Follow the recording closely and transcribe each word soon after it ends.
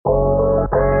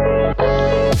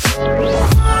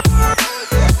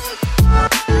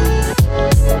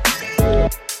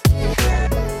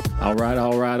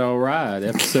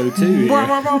episode 2 here.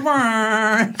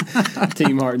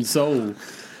 Team Heart and Soul.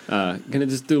 Gonna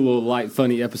just do a little light,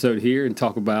 funny episode here and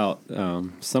talk about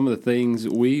some of the things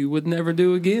we would never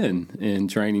do again in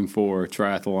training for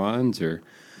triathlons or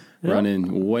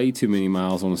running way too many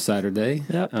miles on a Saturday.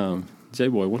 Yep.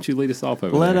 J-Boy, why don't you lead us off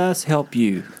over Let there? us help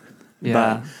you Yeah.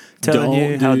 by telling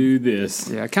you Don't how. do this.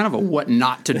 Yeah, kind of a what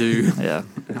not to do. Yeah.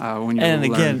 When you And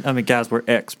learn. again, I mean, guys, we're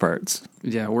experts.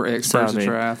 Yeah, we're experts So, I at mean,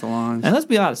 triathlons. And let's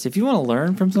be honest, if you want to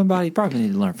learn from somebody, you probably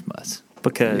need to learn from us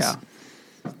because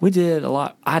we did a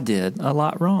lot. I did a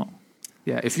lot wrong.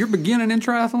 Yeah, if you're beginning in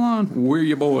triathlon, we're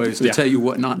your boys to tell you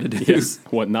what not to do. Yes.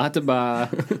 What not to buy.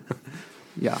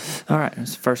 Yeah. All right,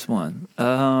 here's the first one.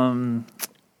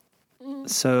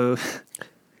 So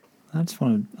I just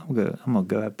want to. I'm gonna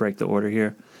go ahead and break the order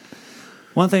here.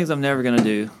 One of the things I'm never gonna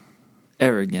do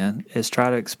ever again is try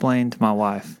to explain to my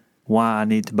wife why I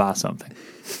need to buy something.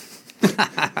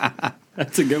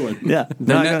 That's a good one. Yeah,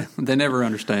 They never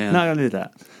understand. not gonna do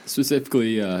that.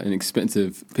 Specifically, an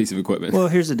expensive piece of equipment. Well,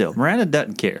 here's the deal. Miranda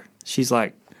doesn't care. She's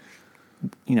like,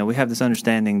 we have this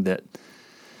understanding that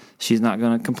she's not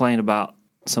going to complain about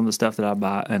some of the stuff that I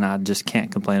buy, and I just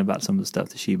can't complain about some of the stuff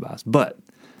that she buys. But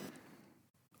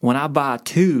when I buy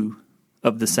two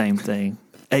of the same thing,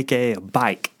 a.k.a. a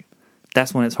bike,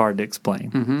 that's when it's hard to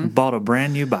explain. I bought a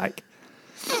brand new bike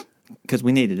because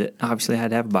we needed it. Obviously, I had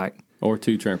to have a bike. Or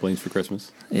 2 trampolines for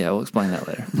Christmas. Yeah, we'll explain that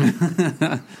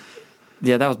later.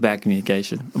 Yeah, that was bad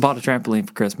communication. I bought a trampoline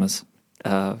for Christmas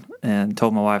and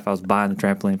told my wife I was buying the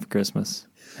trampoline for Christmas.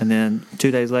 And then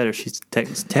 2 days later, she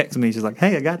texts me. She's like,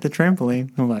 hey, I got the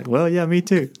trampoline. I'm like, well, yeah, me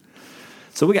too.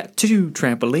 So we got 2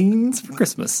 trampolines for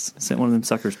Christmas. Sent one of them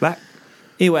suckers back.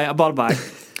 Anyway, I bought a bike.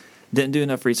 Didn't do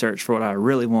enough research for what I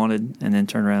really wanted, and then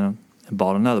turned around and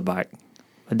bought another bike.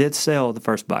 I did sell the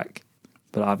first bike,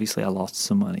 but obviously I lost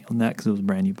some money on that because it was a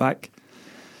brand new bike.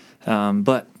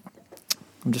 But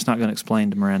I'm just not going to explain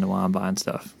to Miranda why I'm buying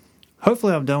stuff.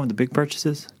 Hopefully I'm done with the big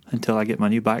purchases until I get my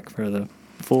new bike for the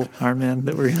full Ironman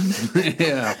that we're going to do.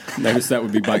 Yeah. Notice that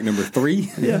would be bike number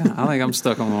 3. Yeah. I think I'm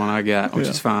stuck on the one I got, which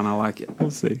is fine. I like it. We'll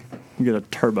see. We'll get a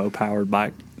turbo-powered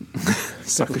bike.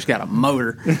 Sucker's got a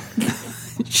motor.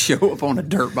 Show up on a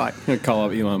dirt bike. I'm going to call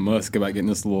up Elon Musk about getting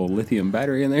this little lithium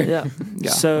battery in there. Yeah. Yeah.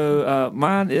 So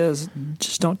mine is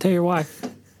just don't tell your wife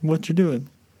what you're doing.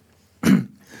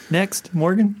 Next,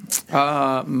 Morgan.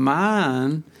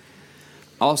 Mine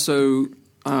also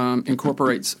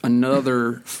incorporates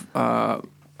another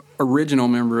original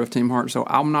member of Team Heart. So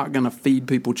I'm not going to feed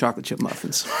people chocolate chip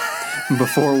muffins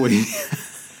before we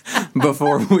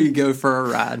go for a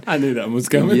ride. I knew that one was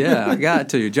coming. Yeah, I got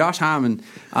to. Josh Hyman,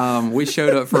 we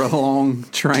showed up for a long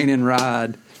training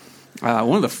ride.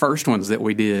 One of the first ones that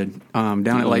we did down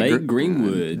at Lake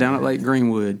Greenwood. Down at Lake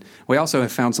Greenwood. We also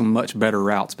have found some much better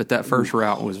routes, but that first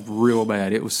route was real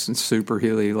bad. It was super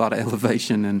hilly, a lot of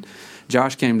elevation. And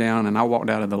Josh came down, and I walked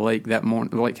out of the lake the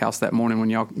lake house that morning when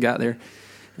y'all got there.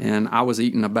 And I was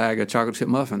eating a bag of chocolate chip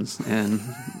muffins,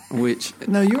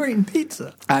 No, you were eating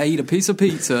pizza I ate a piece of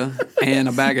pizza and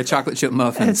a bag of chocolate chip at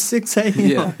muffins. 6 a.m.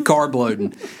 Yeah, carb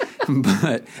loading.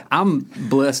 But I'm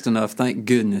blessed enough, thank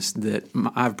goodness, that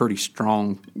I have a pretty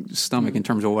strong stomach in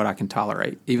terms of what I can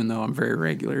tolerate, even though I'm very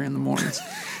regular in the mornings.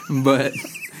 But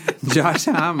Josh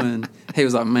Hyman, he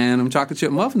was like, man, them chocolate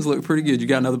chip muffins look pretty good. You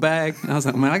got another bag? And I was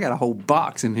like, man, I got a whole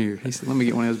box in here. He said, let me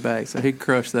get one of those bags. So he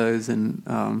crushed those, and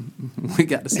we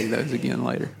got to see those again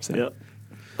later. So, Yep.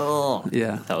 Oh,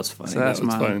 yeah. that was funny. So that's That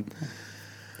was mine. fun.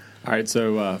 All right,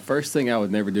 so first thing I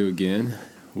would never do again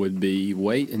would be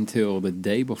wait until the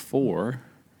day before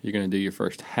you're going to do your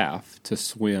first half to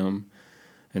swim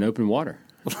in open water.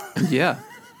 Yeah,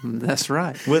 that's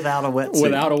right. Without a wetsuit.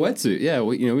 Without a wetsuit, yeah.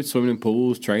 We'd swimming in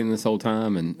pools, training this whole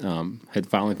time, and had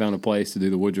finally found a place to do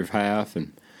the Woodruff half,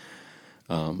 and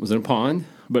was in a pond,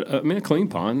 but a clean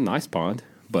pond, nice pond,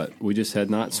 but we just had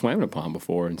not swam in a pond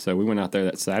before, and so we went out there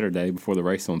that Saturday before the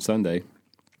race on Sunday,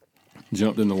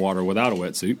 jumped in the water without a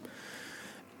wetsuit,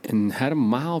 and had a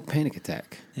mild panic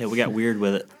attack. Yeah, we got weird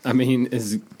with it. I mean,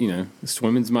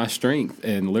 swimming's my strength,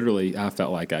 and literally I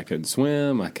felt like I couldn't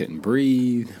swim, I couldn't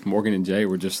breathe. Morgan and Jay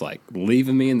were just like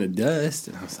leaving me in the dust,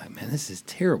 and I was like, man, this is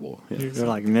terrible. They're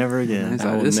like, never again. It's I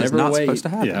like, will this is never not wait. supposed to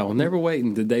happen. Yeah, I will never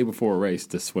wait the day before a race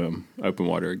to swim open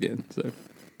water again. So,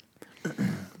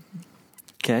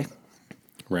 Okay,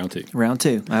 round 2. round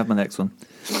 2. I have my next one.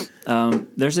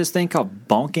 There's this thing called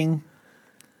bonking.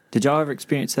 Did y'all ever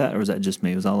experience that, or was that just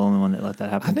me? Was I the only one that let that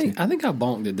happen? I think I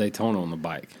bonked at Daytona on the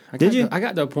bike. Did you? I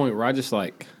got to a point where I just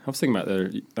I was thinking about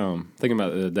it the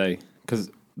other day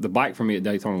because the bike for me at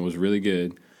Daytona was really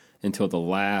good until the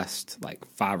last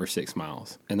 5 or 6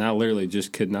 miles, and I literally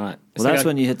just could not. Well, that's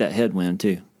when you hit that headwind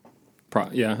too.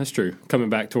 Yeah, that's true. Coming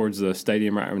back towards the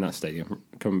stadium, or not stadium,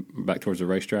 coming back towards the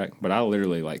racetrack. But I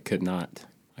literally could not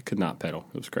pedal.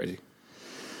 It was crazy.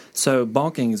 So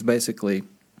bonking is basically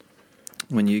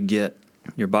when you get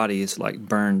your body is like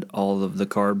burned all of the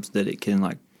carbs that it can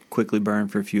like quickly burn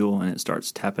for fuel, and it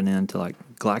starts tapping into like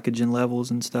glycogen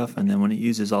levels and stuff. And then when it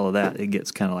uses all of that, it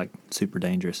gets kind of like super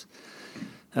dangerous.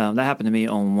 That happened to me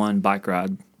on one bike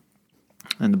ride,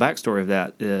 and the backstory of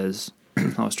that is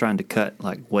I was trying to cut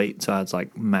like weight, so I was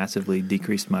like massively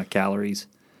decreased my calories.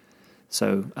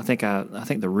 So I think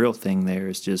the real thing there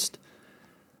is just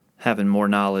having more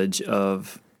knowledge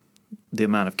of the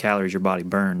amount of calories your body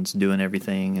burns doing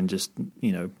everything, and just,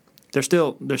 you know, there's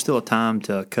still a time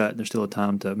to cut, there's still a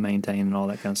time to maintain and all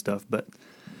that kind of stuff, but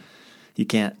you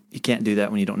can't do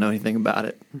that when you don't know anything about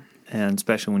it, and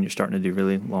especially when you're starting to do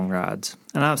really long rides.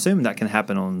 And I assume that can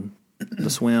happen on the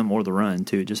swim or the run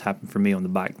too. It just happened for me on the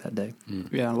bike that day.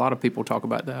 Yeah, a lot of people talk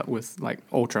about that with like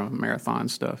ultra marathon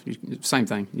stuff. Same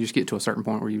thing. You just get to a certain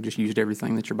point where you've just used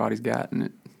everything that your body's got,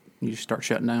 and you just start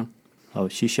shutting down. Oh,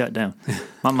 she shut down.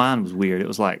 My mind was weird. It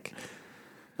was like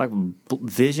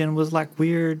vision was like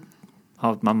weird.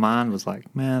 My mind was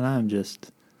like, man, I'm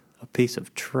just a piece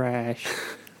of trash.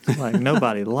 Like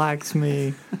nobody likes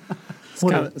me.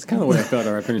 It's kind of the way I felt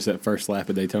after I finished that first lap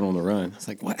of Daytona on the run. It's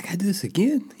like, what? I got to do this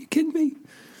again? Are you kidding me?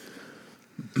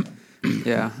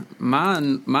 Yeah,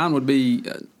 mine would be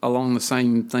along the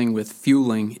same thing with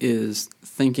fueling, is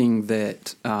thinking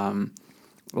that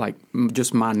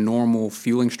just my normal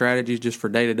fueling strategies just for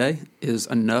day to day is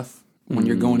enough when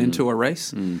you're going into a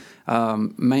race.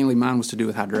 Mainly mine was to do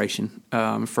with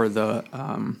hydration for the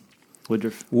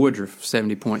Woodruff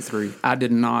 70.3. I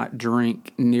did not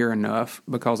drink near enough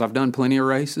because I've done plenty of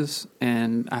races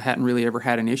and I hadn't really ever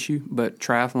had an issue, but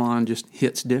triathlon just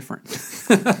hits different.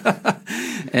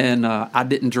 And I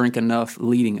didn't drink enough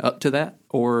leading up to that,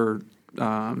 or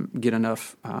get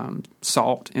enough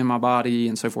salt in my body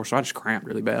and so forth. So I just cramped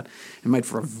really bad and made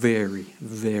for a very,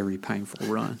 very painful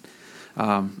run.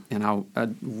 And I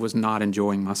was not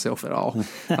enjoying myself at all.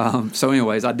 So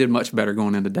anyways, I did much better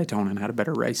going into Daytona and had a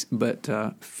better race. But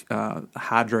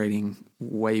hydrating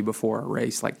way before a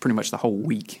race, like pretty much the whole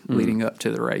week leading up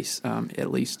to the race,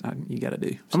 at least you got to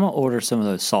do. I'm going to order some of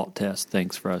those salt test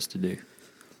things for us to do.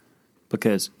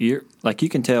 Because you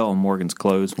can tell on Morgan's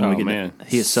clothes when we get there.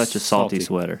 He is such a salty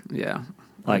sweater. Yeah.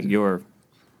 Like your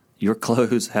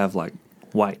clothes have like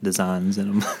white designs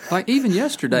in them. Like even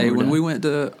yesterday when we went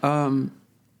to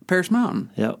Paris Mountain.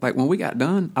 Yep. Like when we got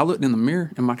done, I looked in the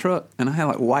mirror in my truck and I had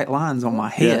like white lines on my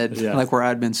head, like where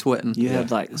I'd been sweating. You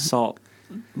had like salt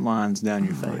lines down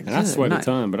your face. And I sweat a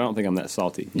ton, but I don't think I'm that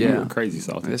salty. Yeah. You're crazy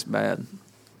salty. It's bad.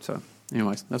 So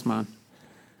anyways, that's mine.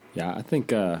 Yeah, I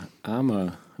think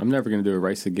I'm never going to do a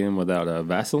race again without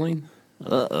Vaseline.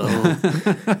 Uh-oh.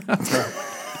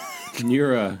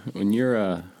 When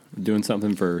you're doing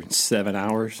something for 7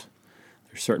 hours,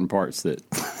 there's certain parts that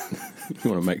you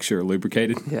want to make sure are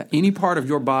lubricated. Yeah, any part of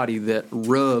your body that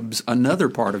rubs another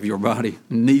part of your body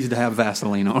needs to have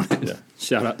Vaseline on it. Yeah.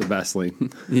 Shout out to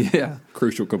Vaseline. Yeah.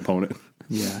 Crucial component.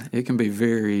 Yeah, it can be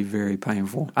very, very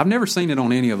painful. I've never seen it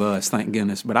on any of us, thank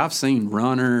goodness, but I've seen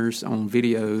runners on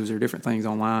videos or different things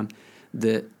online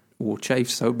that will chafe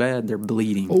so bad they're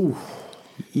bleeding. Oh,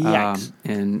 yikes.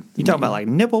 And you talking about like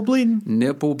nipple bleeding?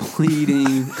 Nipple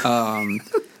bleeding,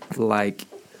 like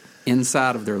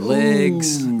inside of their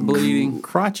legs bleeding.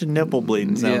 Crotch and nipple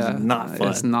bleeding sounds not fun.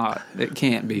 It's not. It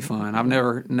can't be fun. I've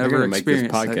never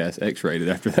experienced this podcast X-rated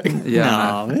after that.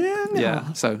 Yeah, no, man, no.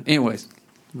 Yeah. So, anyways,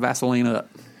 Vaseline up.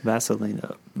 Vaseline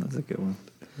up. That's a good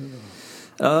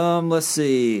one. Let's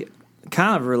see.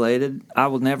 Kind of related. I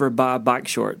will never buy bike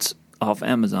shorts off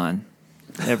Amazon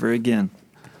ever again.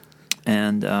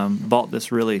 And bought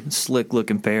this really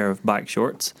slick-looking pair of bike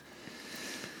shorts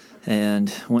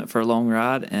and went for a long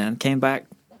ride and came back,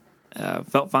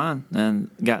 felt fine, and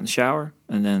got in the shower.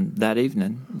 And then that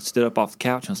evening, stood up off the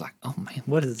couch and was like, oh, man,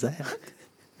 what is that?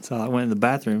 So I went in the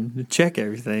bathroom to check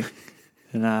everything,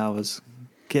 and I was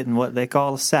getting what they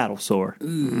call a saddle sore.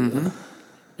 Mm-hmm.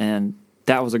 And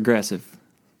that was aggressive.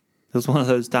 It was one of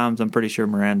those times I'm pretty sure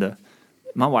Miranda,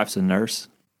 my wife's a nurse,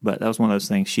 but that was one of those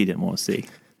things she didn't want to see.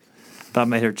 But I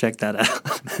made her check that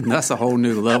out. That's a whole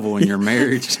new level in your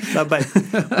marriage. No,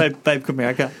 babe, come here.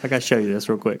 I got to show you this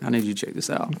real quick. I need you to check this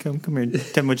out. Come here.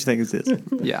 Tell me what you think is this.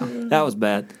 Yeah. That was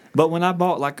bad. But when I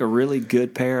bought like a really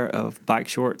good pair of bike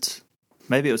shorts,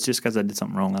 maybe it was just because I did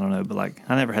something wrong. I don't know. But like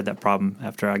I never had that problem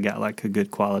after I got like a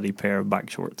good quality pair of bike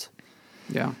shorts.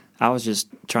 Yeah. I was just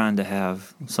trying to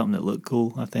have something that looked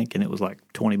cool, I think, and it was like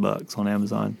 $20 on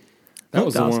Amazon. That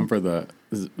was the awesome. one for the.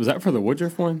 Was that for the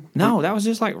Woodruff one? No, that was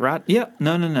just like right. Yeah,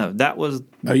 no. That was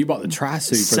Oh, you bought the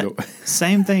tri-suit for the.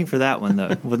 same thing for that one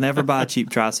though. We'll never buy a cheap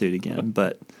tri-suit again.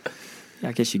 But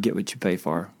I guess you get what you pay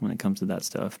for when it comes to that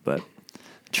stuff. But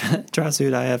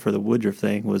tri-suit I had for the Woodruff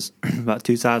thing was about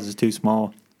 2 sizes too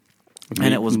small,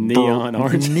 and it was Neon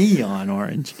orange. Neon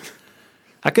orange.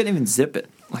 I couldn't even zip it.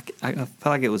 Like I felt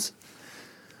like it was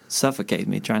suffocating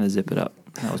me trying to zip it up.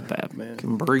 That was bad. Man.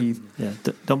 Can breathe. Yeah,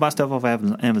 don't buy stuff off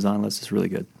Amazon unless it's really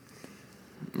good.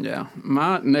 Yeah.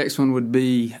 My next one would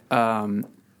be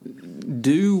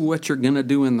do what you're going to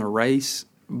do in the race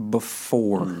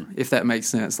before, if that makes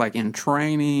sense. Like in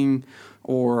training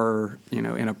or, in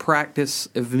a practice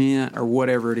event or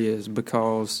whatever it is,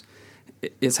 because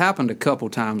it's happened a couple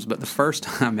times, but the first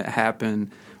time it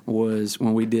happened was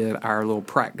when we did our little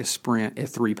practice sprint at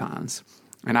Three Pines.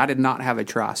 And I did not have a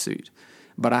tri-suit,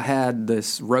 but I had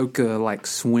this Roka like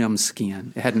swim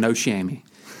skin. It had no chamois.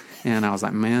 And I was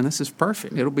like, man, this is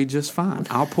perfect. It'll be just fine.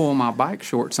 I'll pull my bike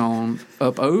shorts on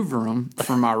up over them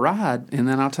for my ride, and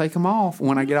then I'll take them off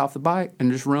when I get off the bike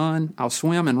and just run. I'll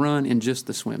swim and run in just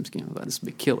the swim skin. I was like, this will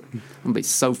be killer. I'm going to be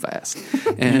so fast.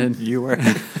 And You were.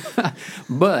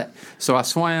 But, so I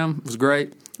swam. It was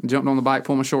great. Jumped on the bike,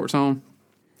 pulled my shorts on.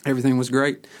 Everything was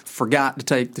great. Forgot to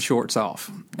take the shorts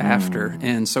off after.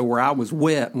 And so where I was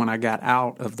wet when I got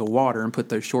out of the water and put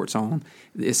those shorts on,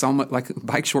 it's almost like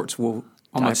bike shorts will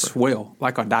almost swell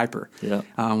like a diaper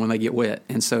when they get wet.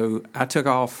 And so I took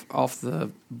off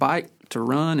the bike to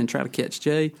run and try to catch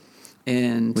Jay.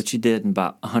 And Which you did in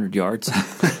about 100 yards.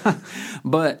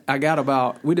 but I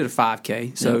got we did a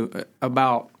 5K, so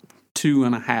about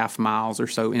 2.5 miles or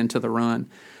so into the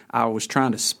run, I was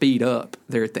trying to speed up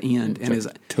there at the end, and as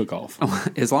took off.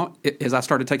 as I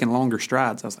started taking longer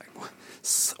strides, I was like,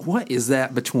 "What is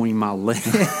that between my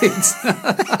legs?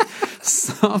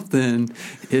 Something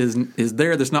is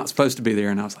there that's not supposed to be there."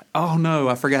 And I was like, "Oh no,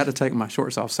 I forgot to take my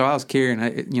shorts off." So I was carrying,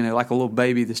 like a little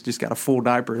baby that's just got a full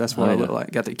diaper. That's what I look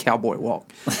like. Got the cowboy walk.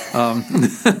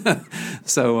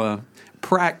 So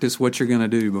practice what you're going to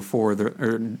do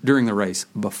during the race,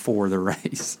 before the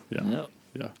race. Yeah. Yep.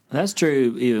 Yeah. That's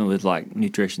true even with like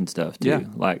nutrition stuff too. Yeah.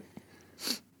 Like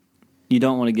you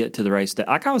don't want to get to the race day.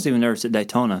 Like I was even nervous at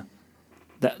Daytona.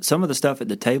 That some of the stuff at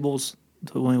the tables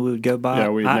when we would go by.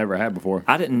 Yeah, we'd never had before.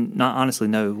 I didn't not honestly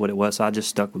know what it was, so I just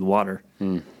stuck with water.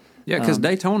 Yeah, because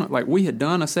Daytona, like we had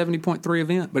done a 70.3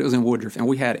 event, but it was in Woodruff, and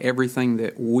we had everything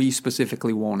that we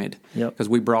specifically wanted. Yep. Because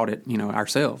we brought it,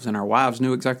 ourselves, and our wives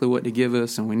knew exactly what to give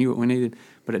us, and we knew what we needed.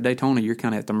 But at Daytona, you're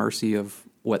kind of at the mercy of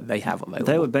what they have available.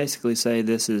 They would basically say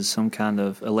this is some kind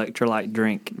of electrolyte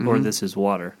drink or this is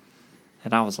water.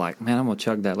 And I was like, man, I'm going to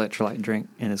chug that electrolyte drink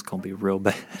and it's going to be real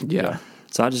bad. Yeah.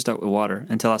 So I just stuck with water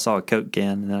until I saw a Coke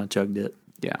can and then I chugged it.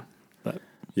 Yeah. But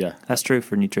Yeah. that's true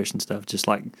for nutrition stuff, just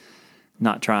like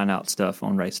not trying out stuff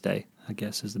on race day, I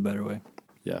guess is the better way.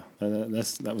 Yeah. That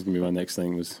was going to be my next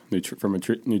thing was from a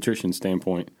nutrition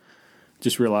standpoint,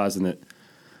 just realizing that,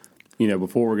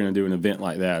 before we're going to do an event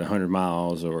like that, 100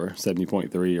 miles or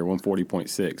 70.3 or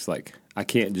 140.6, like I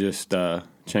can't just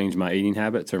change my eating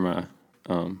habits or my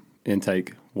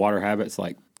intake water habits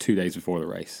like 2 days before the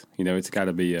race. It's got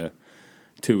to be a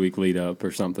 2-week lead up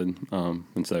or something.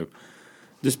 And so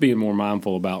just being more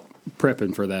mindful about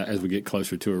prepping for that as we get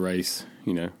closer to a race,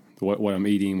 what I'm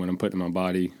eating, what I'm putting in my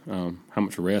body, how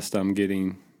much rest I'm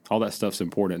getting, all that stuff's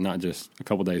important, not just a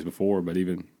couple days before, but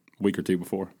even a week or two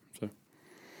before. So.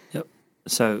 Yep.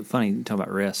 So funny you talk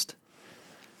about rest.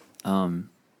 The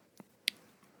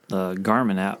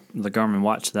Garmin app, the Garmin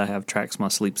watch that I have tracks my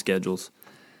sleep schedules.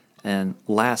 And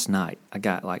last night I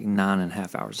got like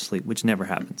 9.5 hours of sleep, which never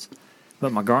happens.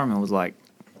 But my Garmin was like,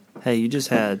 "Hey, you just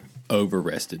had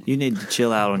Over-rested. you need to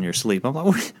chill out on your sleep." I'm like,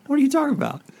 "What are you talking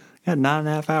about?" I had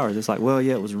 9.5 hours. It's like, well,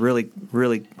 yeah, it was really,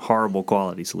 really horrible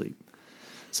quality sleep.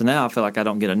 So now I feel like I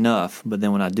don't get enough, but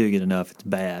then when I do get enough, it's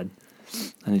bad.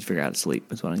 I need to figure out how to sleep.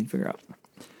 That's what I need to figure out.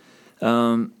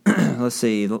 Let's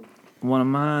see. One of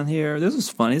mine here. This is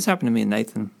funny. This happened to me and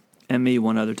Nathan and me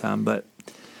one other time, but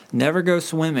never go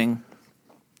swimming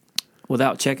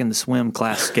without checking the swim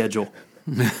class schedule.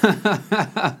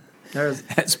 There's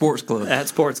At Sports Club. at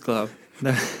Sports Club.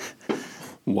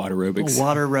 Water aerobics.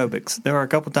 Water aerobics. There were a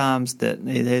couple times that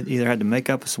they either had to make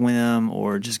up a swim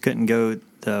or just couldn't go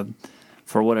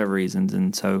for whatever reasons,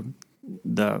 and so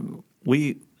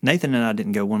Nathan and I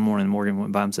didn't go one morning. Morgan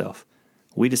went by himself.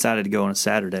 We decided to go on a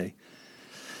Saturday,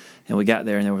 and we got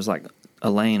there, and there was like a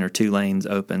lane or 2 lanes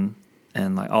open,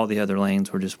 and like all the other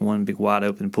lanes were just one big wide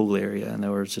open pool area, and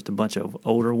there was just a bunch of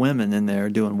older women in there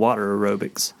doing water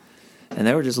aerobics. And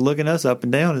they were just looking us up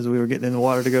and down as we were getting in the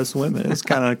water to go swimming. It was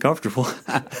kind of uncomfortable.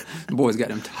 The boys got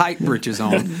them tight britches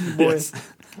on. Boys,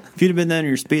 if you'd have been there in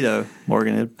your Speedo,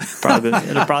 Morgan, it'd probably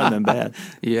been bad.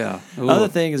 Yeah. Other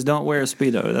thing is don't wear a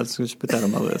Speedo. Just put that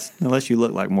on my list. Unless you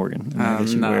look like Morgan. I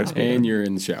guess you no. wear a Speedo. And you're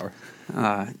in the shower.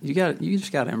 You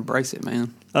just got to embrace it,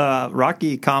 man.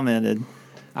 Rocky commented,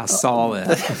 I saw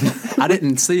that. I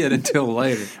didn't see it until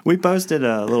later. we posted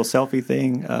a little selfie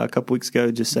thing a couple weeks ago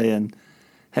just saying,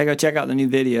 hey, go check out the new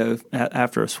video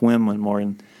after a swim with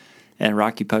Morgan. And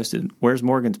Rocky posted, where's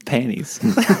Morgan's panties?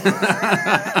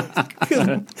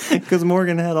 Because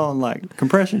Morgan had on like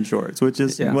compression shorts, which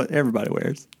is what everybody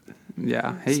wears.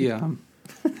 Yeah, he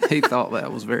thought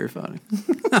that was very funny.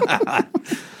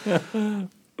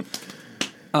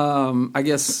 I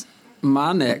guess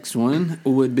my next one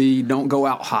would be don't go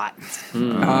out hot.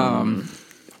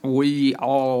 We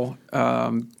all,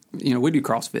 we do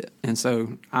CrossFit, and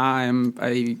so I'm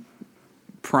a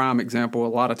prime example a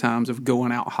lot of times of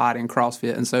going out hot in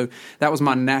CrossFit, and so that was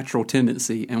my natural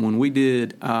tendency. And when we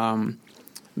did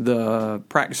the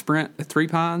practice sprint at Three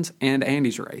Pines and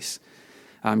Andy's race,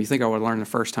 you think I would learn the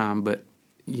first time, but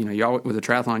you with a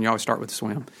triathlon, you always start with the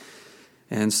swim.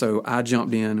 And so I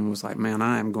jumped in and was like, man,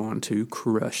 I am going to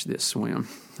crush this swim.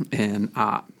 And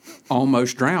I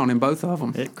almost drowned in both of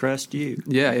them. It crushed you.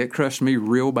 Yeah, it crushed me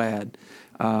real bad.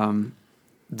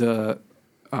 The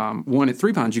one at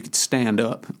Three Pines, you could stand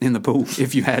up in the pool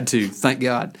if you had to, thank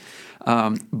God.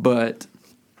 But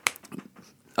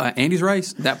Andy's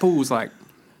race, that pool was like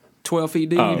 12 feet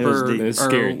deep it was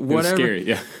scary. or whatever. It was scary,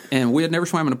 yeah. And we had never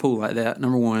swam in a pool like that,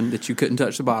 number one, that you couldn't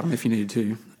touch the bottom if you needed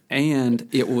to. And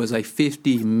it was a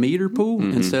 50-meter pool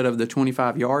instead of the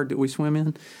 25-yard that we swim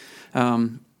in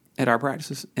at our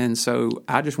practices. And so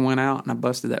I just went out and I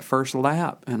busted that first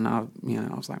lap, and I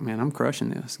was like, man, I'm crushing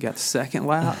this. Got the second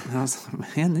lap, and I was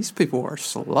like, man, these people are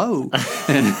slow.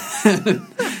 And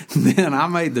then I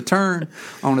made the turn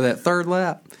onto that third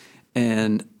lap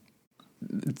and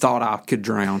thought I could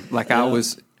drown. I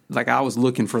was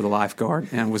looking for the lifeguard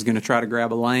and was going to try to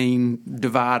grab a lane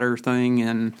divider thing,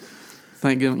 and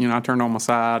thinking, I turned on my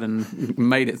side and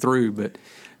made it through. But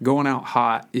going out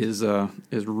hot is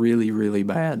really, really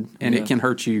bad, and it can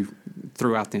hurt you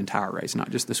throughout the entire race,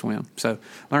 not just the swim. So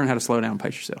learn how to slow down and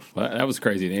pace yourself. Well, that was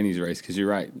crazy in Andy's race because you're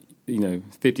right.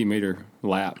 50-meter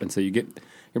lap, and so you're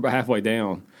about halfway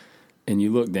down, and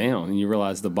you look down and you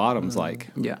realize the bottom's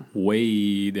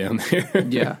way down there.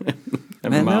 Yeah,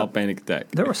 have a mild panic attack.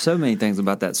 There were so many things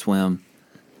about that swim.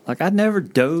 I'd never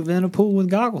dove in a pool with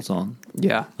goggles on.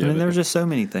 Yeah. I mean, there were just so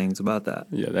many things about that.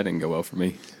 Yeah, that didn't go well for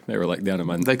me. They were down to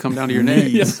my... They come down to your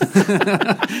knees.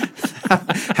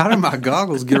 How did my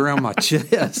goggles get around my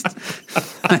chest?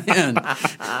 Man.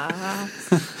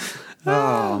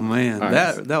 Oh, man.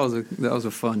 Right. That was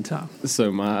a fun time. So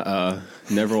my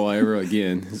never will ever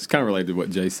again, it's kind of related to what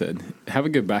Jay said. Have a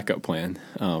good backup plan.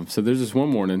 So there's this one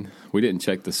morning, we didn't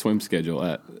check the swim schedule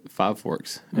at Five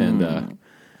Forks, and...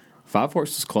 Five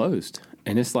Forks is closed,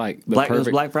 and it's like the perfect... It was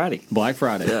Black Friday. Black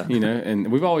Friday, yeah.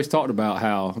 And we've always talked about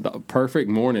how the perfect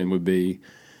morning would be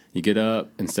you get up,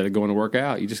 instead of going to work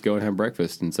out, you just go and have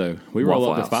breakfast. And so we roll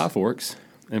up to Five Forks,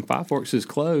 and Five Forks is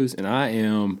closed, and I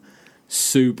am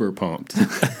super pumped.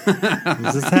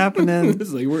 Is this happening?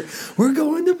 It's like, we're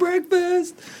going to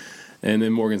breakfast. And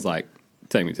then Morgan's like,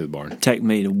 take me to the barn. Take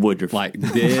me to Woodruff.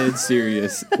 Dead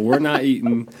serious. We're not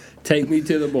eating. Take me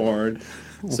to the barn.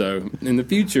 So in the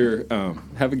future,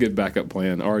 have a good backup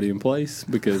plan already in place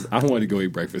because I want to go eat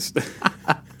breakfast.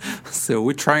 So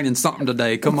we're training something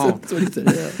today. Come on. That's what he said.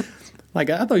 Yeah. I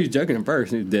thought he was joking at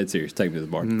first. He was dead serious. Take me to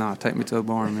the barn. Nah, take me to the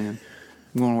barn, man.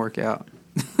 I'm going to work out.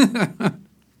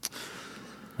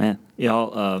 Man,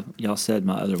 y'all said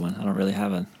my other one. I don't really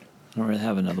have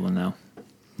another one now.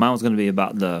 Mine was going to be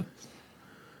about the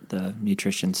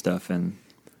nutrition stuff and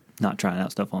not trying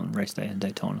out stuff on race day in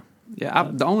Daytona. Yeah,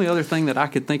 the only other thing that I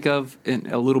could think of,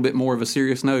 in a little bit more of a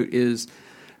serious note, is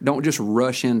don't just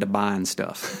rush into buying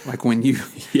stuff. When you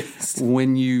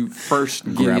when you first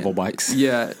gravel bikes.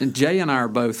 Yeah, and Jay and I are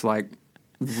both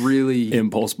really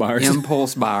impulse buyers.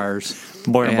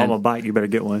 Boy, I'm on my bike. You better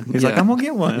get one. He's like, I'm gonna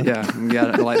get one. Yeah, we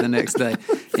got it the next day.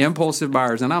 Impulsive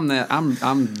buyers, and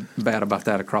I'm bad about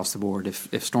that across the board.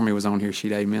 If Stormy was on here,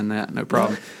 she'd amen that, no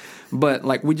problem. But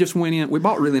we just went in, we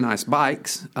bought really nice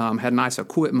bikes, had nice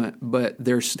equipment, but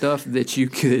there's stuff that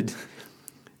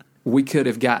we could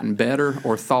have gotten better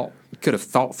or could have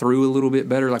thought through a little bit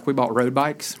better. We bought road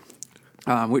bikes,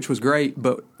 which was great,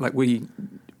 but we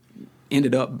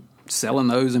ended up selling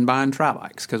those and buying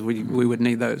tri-bikes because we would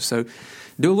need those. So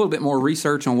do a little bit more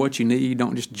research on what you need.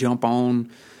 Don't just jump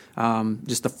on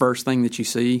just the first thing that you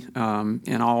see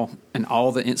in all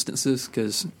the instances,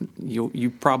 because you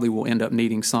probably will end up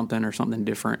needing something or something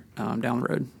different down the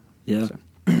road. Yeah. So.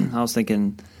 I was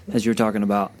thinking, as you were talking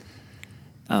about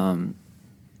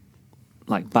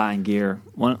like buying gear,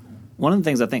 one of the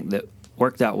things I think that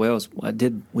worked out well is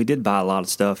we did buy a lot of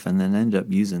stuff and then ended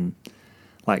up using,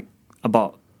 like, I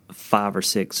bought 5 or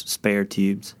 6 spare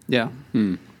tubes. Yeah.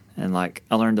 And like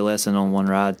I learned a lesson on one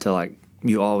ride to, like,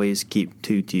 you always keep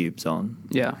 2 tubes on.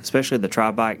 Yeah. Especially the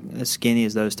tri-bike, as skinny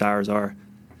as those tires are.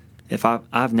 If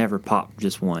I've never popped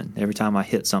just one. Every time I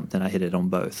hit something, I hit it on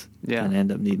both. Yeah. And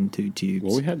end up needing 2 tubes.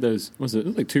 Well, we had those. It was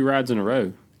like 2 rides in a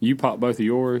row. You popped both of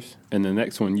yours, and the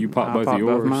next one you popped both of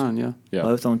yours. Both mine, yeah.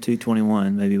 Both on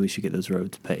 221. Maybe we should get those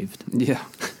roads paved. Yeah.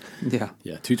 Yeah.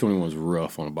 Yeah, 221 was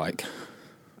rough on a bike.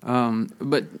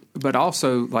 But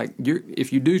also, like,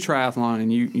 if you do triathlon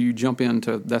and you jump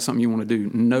into that's something you want to do,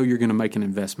 know you're going to make an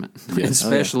investment,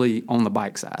 especially on the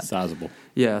bike side. Sizable.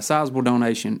 Yeah, sizable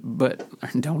donation,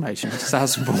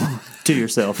 sizable To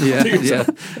yourself.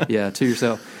 Yeah, to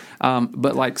yourself.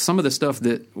 But like some of the stuff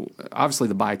that obviously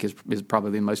the bike is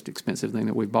probably the most expensive thing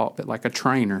that we bought, but like a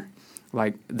trainer,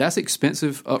 like that's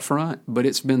expensive up front, but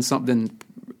it's been something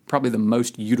probably the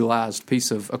most utilized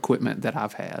piece of equipment that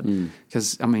I've had.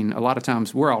 Because, I mean, a lot of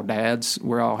times we're all dads,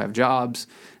 we all have jobs,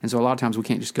 and so a lot of times we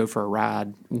can't just go for a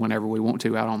ride whenever we want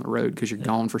to out on the road because you're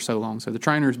gone for so long. So the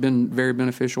trainer has been very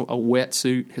beneficial. A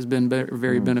wetsuit has been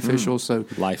very beneficial. So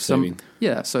life-saving.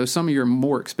 So some of your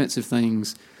more expensive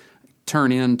things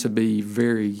turn in to be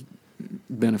very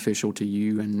beneficial to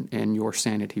you and your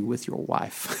sanity with your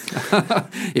wife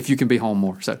if you can be home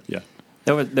more. So yeah,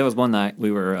 there was one night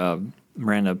we were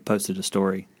Miranda posted a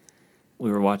story.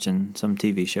 We were watching some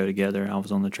TV show together. I was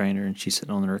on the trainer and she's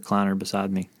sitting on the recliner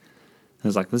beside me. I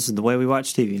was like, "This is the way we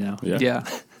watch TV now." Yeah.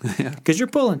 Because you're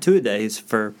pulling 2-a-days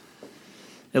for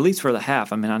at least for the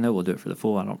half. I mean, I know we'll do it for the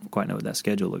full. I don't quite know what that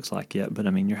schedule looks like yet, but I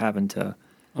mean, you're having to.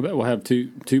 I bet we'll have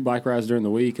two bike rides during the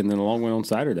week and then a long one on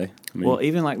Saturday. I mean, well,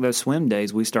 even like those swim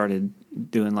days, we started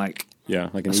doing like an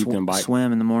evening bike.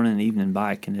 Swim in the morning and evening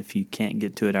bike, and if you can't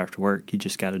get to it after work, you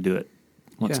just got to do it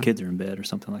once kids are in bed or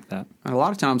something like that. And a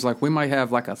lot of times, like we might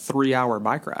have like a 3-hour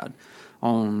bike ride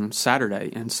on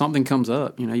Saturday, and something comes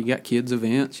up. You know, you got kids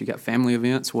events, you got family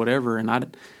events, whatever, and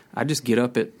I just get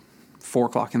up at 4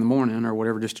 o'clock in the morning or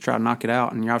whatever just to try to knock it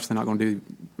out. And you're obviously not going to do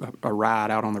a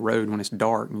ride out on the road when it's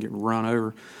dark and get run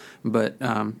over. But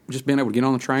just being able to get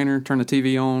on the trainer, turn the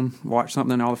TV on, watch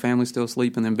something, all the family's still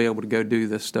asleep, and then be able to go do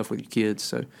this stuff with your kids.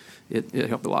 So it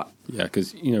helped a lot. Yeah,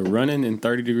 because, running in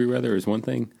 30-degree weather is one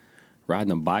thing.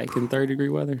 Riding a bike in 30-degree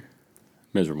weather,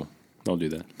 miserable. Don't do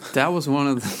that. That was one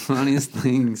of the funniest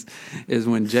things is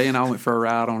when Jay and I went for a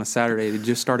ride on a Saturday. It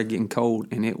just started getting cold,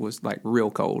 and it was like real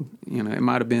cold. You know, it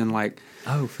might have been like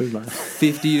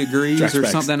 50 degrees or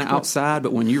something outside,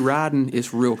 but when you're riding,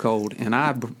 it's real cold. And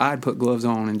I'd put gloves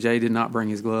on, and Jay did not bring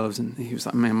his gloves, and he was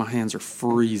like, "Man, my hands are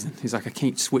freezing." He's like, "I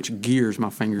can't switch gears. My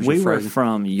fingers are frozen." We were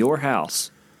from your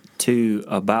house to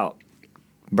about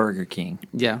Burger King.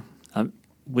 Yeah.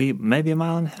 We maybe a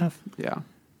mile and a half. Yeah.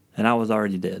 And I was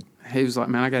already dead. He was like,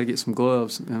 "Man, I got to get some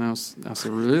gloves." And I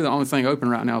said, "Really, the only thing open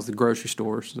right now is the grocery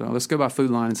store. So let's go by Food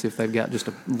Line and see if they've got just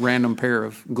a random pair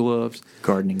of gloves."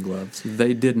 Gardening gloves.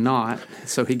 They did not.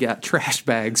 So he got trash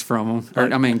bags from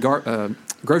them.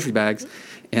 Grocery bags.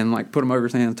 And like put them over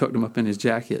his hand, tucked them up in his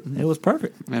jacket. It was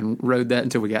perfect. And rode that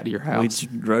until we got to your house.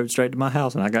 We rode straight to my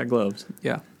house and I got gloves.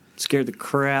 Yeah. Scared the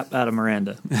crap out of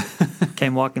Miranda.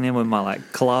 Came walking in with my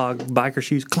like clog biker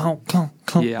shoes. Clonk, clonk,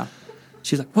 clonk. Yeah.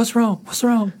 She's like, "What's wrong? What's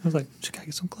wrong?" I was like, "Just gotta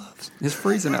get some gloves. It's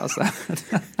freezing outside."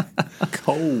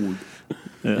 Cold.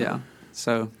 Yeah.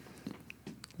 So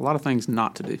a lot of things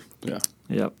not to do. Yeah.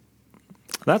 Yep.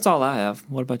 That's all I have.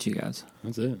 What about you guys?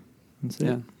 That's it.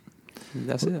 Yeah.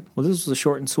 That's it. Well, this was a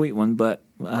short and sweet one, but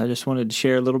I just wanted to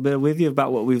share a little bit with you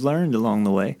about what we've learned along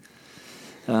the way.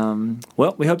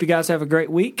 Well, we hope you guys have a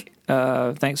great week.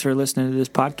 Thanks for listening to this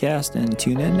podcast, and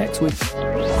tune in next week.